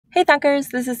Hey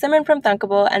Thunkers, this is Simon from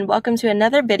Thunkable and welcome to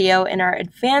another video in our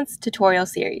advanced tutorial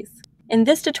series. In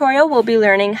this tutorial, we'll be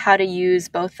learning how to use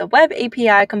both the Web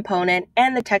API component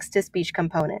and the text-to-speech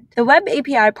component. The Web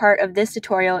API part of this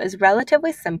tutorial is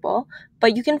relatively simple,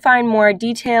 but you can find more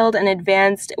detailed and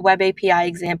advanced Web API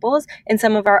examples in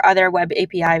some of our other Web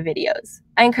API videos.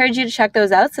 I encourage you to check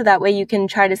those out so that way you can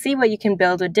try to see what you can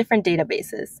build with different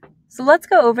databases. So let's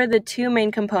go over the two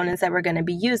main components that we're going to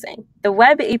be using. The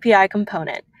Web API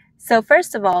component. So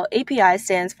first of all, API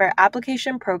stands for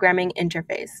Application Programming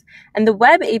Interface, and the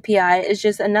Web API is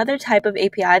just another type of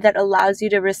API that allows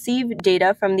you to receive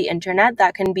data from the internet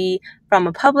that can be from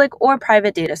a public or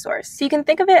private data source. So you can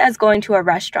think of it as going to a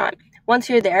restaurant. Once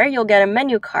you're there, you'll get a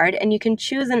menu card and you can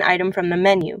choose an item from the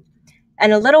menu.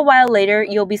 And a little while later,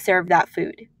 you'll be served that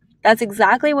food. That's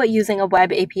exactly what using a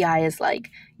Web API is like.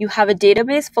 You have a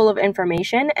database full of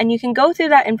information, and you can go through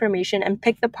that information and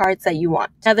pick the parts that you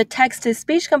want. Now, the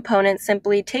text-to-speech component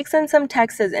simply takes in some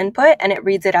text as input, and it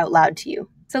reads it out loud to you.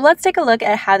 So let's take a look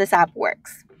at how this app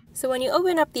works. So when you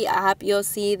open up the app, you'll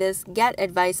see this Get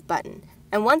Advice button.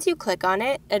 And once you click on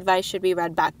it, advice should be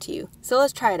read back to you. So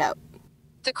let's try it out.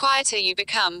 The quieter you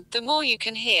become, the more you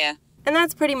can hear. And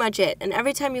that's pretty much it. And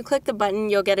every time you click the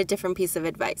button, you'll get a different piece of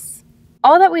advice.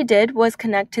 All that we did was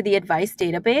connect to the advice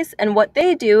database, and what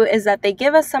they do is that they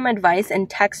give us some advice in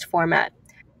text format.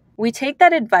 We take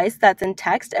that advice that's in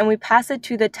text and we pass it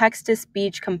to the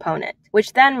text-to-speech component,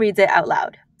 which then reads it out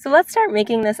loud. So let's start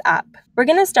making this app. We're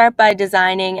going to start by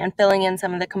designing and filling in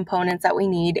some of the components that we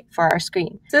need for our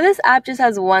screen. So this app just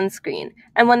has one screen,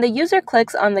 and when the user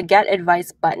clicks on the Get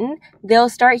Advice button, they'll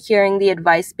start hearing the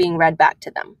advice being read back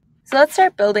to them. So let's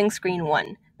start building screen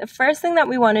 1. The first thing that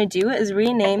we want to do is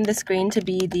rename the screen to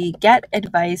be the Get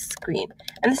Advice screen.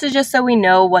 And this is just so we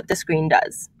know what the screen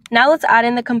does. Now let's add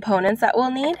in the components that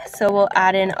we'll need. So we'll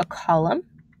add in a column.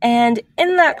 And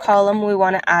in that column, we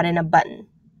want to add in a button.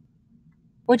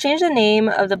 We'll change the name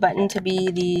of the button to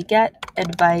be the Get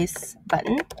Advice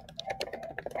button.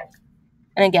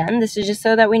 And again, this is just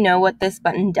so that we know what this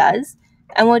button does.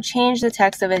 And we'll change the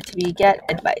text of it to be Get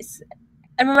Advice.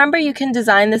 And remember, you can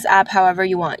design this app however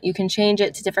you want. You can change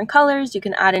it to different colors, you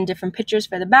can add in different pictures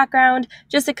for the background,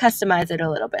 just to customize it a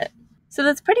little bit. So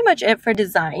that's pretty much it for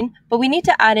design, but we need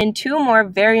to add in two more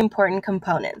very important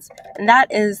components, and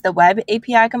that is the Web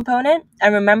API component.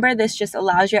 And remember, this just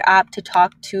allows your app to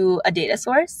talk to a data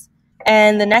source.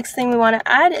 And the next thing we want to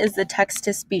add is the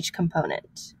text-to-speech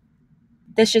component.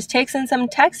 This just takes in some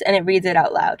text and it reads it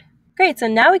out loud. Great, so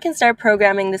now we can start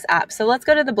programming this app. So let's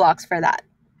go to the blocks for that.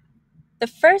 The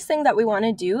first thing that we want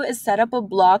to do is set up a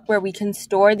block where we can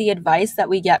store the advice that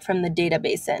we get from the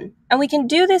database in. And we can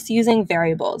do this using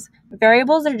variables.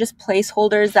 Variables are just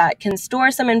placeholders that can store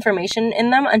some information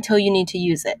in them until you need to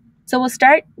use it. So we'll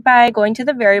start by going to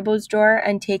the variables drawer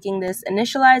and taking this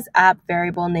initialize app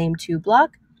variable name2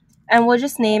 block. And we'll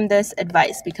just name this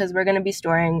advice because we're going to be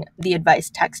storing the advice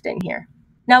text in here.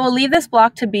 Now we'll leave this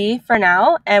block to be for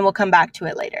now and we'll come back to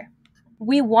it later.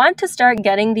 We want to start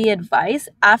getting the advice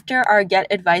after our Get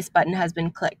Advice button has been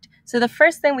clicked. So the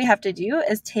first thing we have to do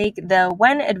is take the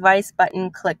When Advice button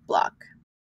click block.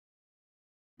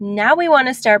 Now we want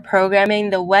to start programming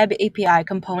the Web API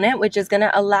component, which is going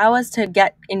to allow us to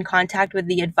get in contact with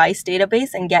the advice database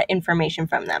and get information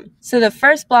from them. So the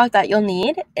first block that you'll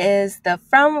need is the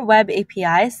From Web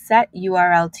API Set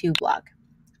URL to block.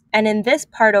 And in this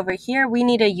part over here, we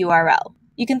need a URL.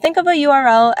 You can think of a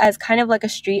URL as kind of like a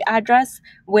street address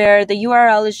where the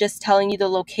URL is just telling you the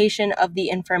location of the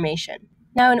information.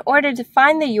 Now, in order to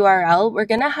find the URL, we're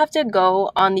going to have to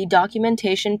go on the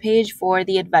documentation page for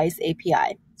the Advice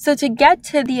API. So to get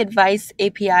to the Advice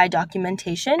API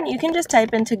documentation, you can just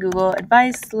type into Google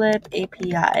Advice Slip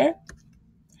API,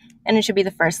 and it should be the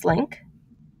first link.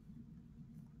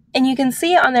 And you can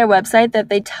see on their website that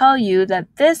they tell you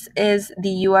that this is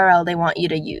the URL they want you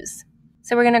to use.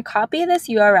 So we're going to copy this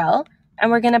URL and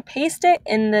we're going to paste it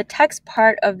in the text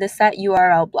part of the set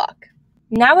URL block.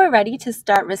 Now we're ready to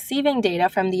start receiving data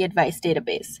from the advice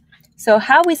database. So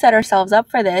how we set ourselves up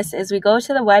for this is we go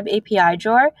to the Web API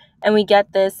drawer and we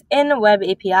get this in Web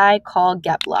API call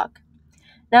Get block.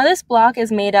 Now this block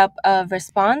is made up of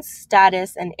response,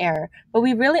 status, and error, but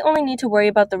we really only need to worry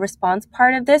about the response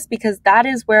part of this because that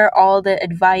is where all the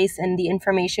advice and the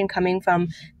information coming from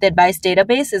the advice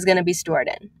database is going to be stored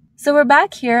in. So we're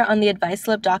back here on the Advice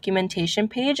Slip documentation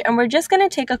page, and we're just going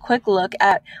to take a quick look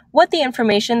at what the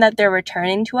information that they're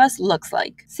returning to us looks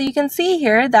like. So you can see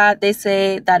here that they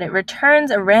say that it returns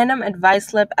a random advice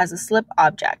slip as a slip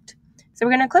object. So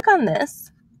we're going to click on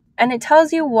this, and it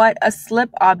tells you what a slip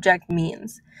object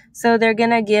means. So they're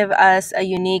going to give us a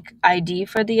unique ID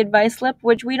for the advice slip,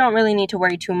 which we don't really need to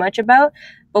worry too much about,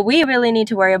 but we really need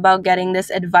to worry about getting this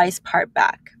advice part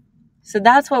back. So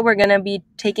that's what we're going to be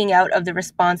taking out of the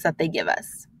response that they give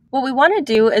us. What we want to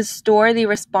do is store the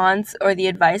response or the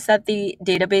advice that the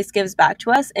database gives back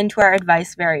to us into our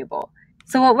advice variable.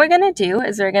 So what we're going to do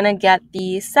is we're going to get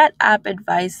the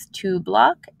setAppAdvice2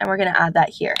 block, and we're going to add that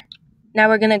here. Now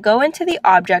we're going to go into the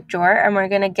object drawer, and we're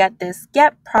going to get this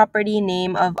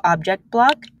getPropertyNameOfObject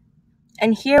block.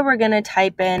 And here we're going to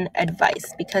type in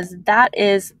advice because that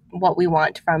is what we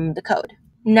want from the code.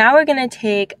 Now we're going to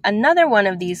take another one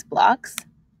of these blocks,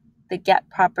 the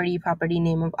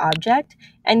getPropertyNameOfObject,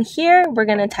 and here we're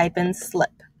going to type in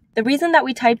slip. The reason that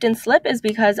we typed in slip is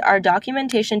because our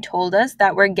documentation told us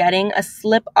that we're getting a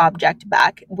slip object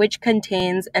back, which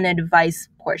contains an advice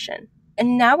portion.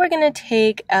 And now we're going to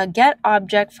take a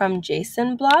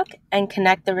getObjectFromJSON block and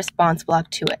connect the response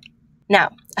block to it.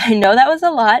 Now, I know that was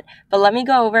a lot, but let me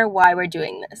go over why we're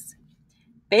doing this.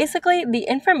 Basically, the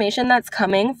information that's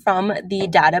coming from the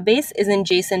database is in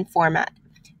JSON format.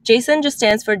 JSON just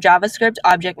stands for JavaScript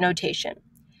Object Notation.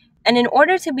 And in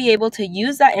order to be able to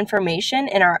use that information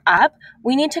in our app,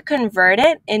 we need to convert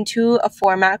it into a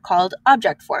format called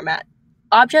object format.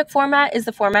 Object format is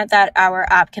the format that our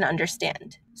app can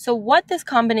understand. So what this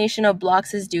combination of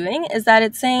blocks is doing is that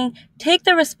it's saying, take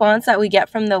the response that we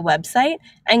get from the website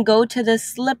and go to the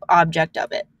slip object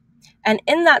of it. And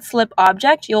in that slip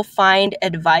object, you'll find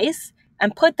advice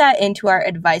and put that into our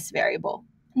advice variable.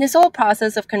 This whole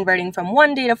process of converting from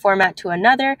one data format to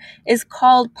another is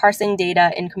called parsing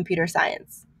data in computer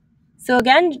science. So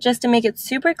again, just to make it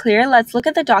super clear, let's look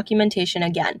at the documentation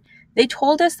again. They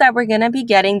told us that we're going to be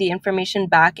getting the information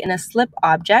back in a slip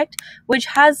object, which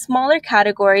has smaller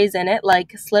categories in it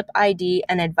like slip ID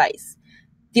and advice.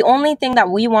 The only thing that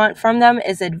we want from them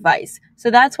is advice. So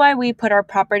that's why we put our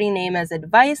property name as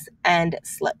advice and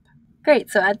slip.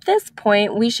 Great, so at this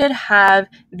point, we should have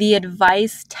the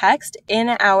advice text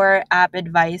in our app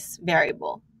advice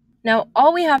variable. Now,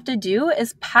 all we have to do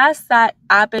is pass that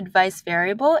app advice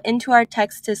variable into our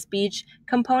text-to-speech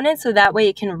component so that way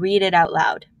it can read it out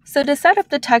loud. So to set up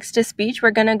the text-to-speech,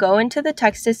 we're going to go into the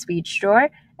text-to-speech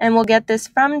drawer, and we'll get this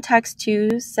from text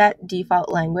to set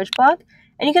default language block.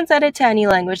 And you can set it to any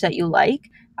language that you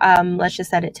like. Let's just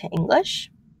set it to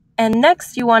English. And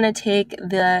next, you want to take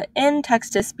the in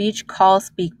text-to-speech call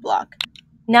speak block.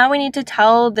 Now we need to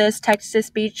tell this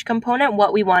text-to-speech component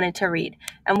what we want it to read.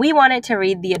 And we want it to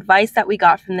read the advice that we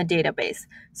got from the database.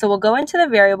 So we'll go into the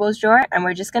variables drawer, and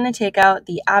we're just going to take out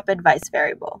the app advice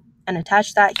variable and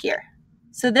attach that here.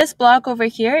 So this block over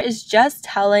here is just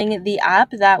telling the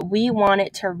app that we want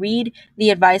it to read the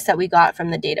advice that we got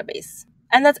from the database.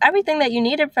 And that's everything that you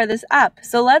needed for this app.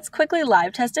 So let's quickly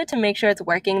live test it to make sure it's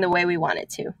working the way we want it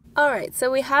to. Alright,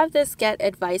 so we have this Get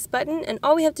Advice button, and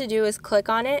all we have to do is click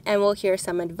on it and we'll hear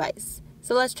some advice.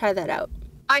 So let's try that out.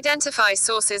 Identify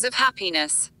sources of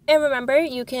happiness. And remember,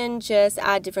 you can just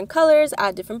add different colors,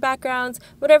 add different backgrounds,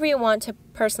 whatever you want to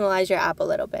personalize your app a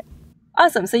little bit.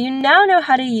 Awesome, so you now know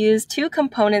how to use two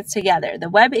components together, the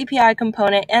Web API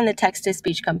component and the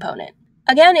text-to-speech component.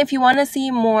 Again, if you want to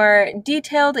see more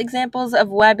detailed examples of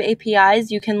web APIs,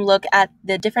 you can look at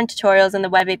the different tutorials in the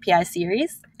Web API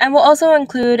series. And we'll also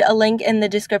include a link in the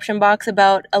description box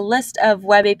about a list of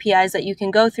web APIs that you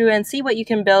can go through and see what you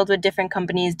can build with different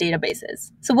companies'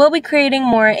 databases. So we'll be creating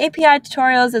more API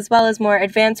tutorials as well as more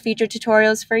advanced feature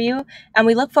tutorials for you, and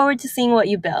we look forward to seeing what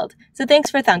you build. So thanks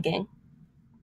for thunking.